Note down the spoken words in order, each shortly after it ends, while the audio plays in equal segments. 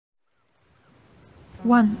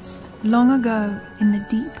Once, long ago, in the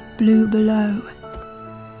deep blue below.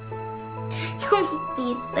 Don't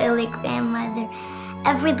be silly, grandmother.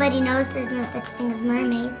 Everybody knows there's no such thing as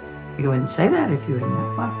mermaids. You wouldn't say that if you were in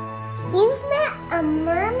that one. You met a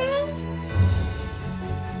mermaid?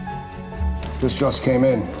 This just came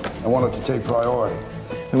in. I wanted to take priority.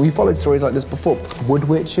 And we followed stories like this before. Wood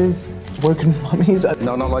witches, woken mummies.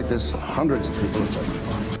 No, not like this. Hundreds of people have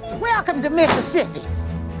testified. Welcome to Mississippi.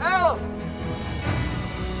 Oh!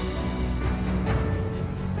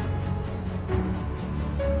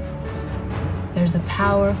 There's a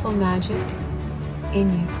powerful magic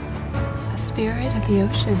in you, a spirit of the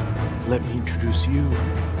ocean. Let me introduce you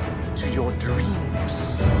to your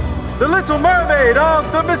dreams. The Little Mermaid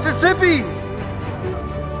of the Mississippi!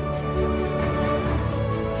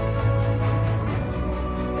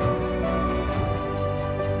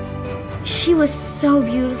 She was so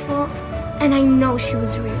beautiful, and I know she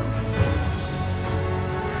was real.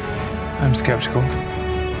 I'm skeptical.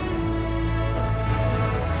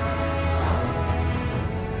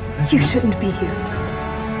 You shouldn't be here.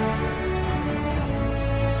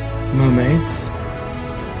 Mermaids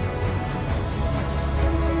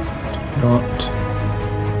do not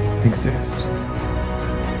exist.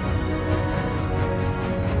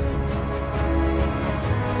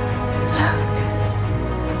 Look,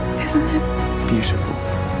 isn't it? Beautiful.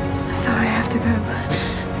 I'm sorry, I have to go.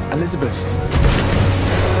 Elizabeth.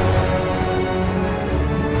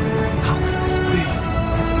 How can this be?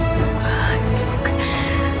 It's Luke.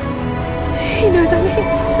 He knows I'm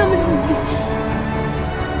here. He's summoning me.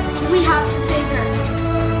 We have to save her.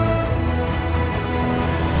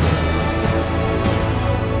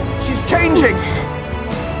 She's changing!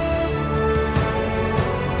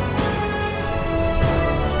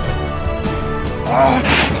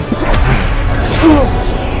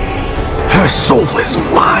 Her soul is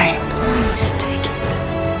mine. Take it.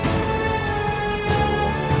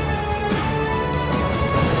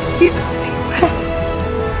 It's the only way.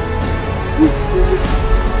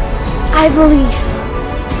 I believe.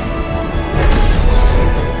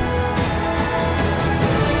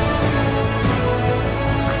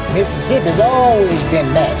 Mississippi's always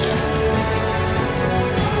been magic.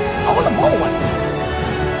 All aboard.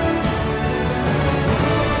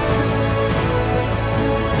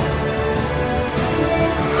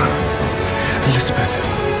 Elizabeth,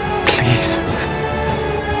 please.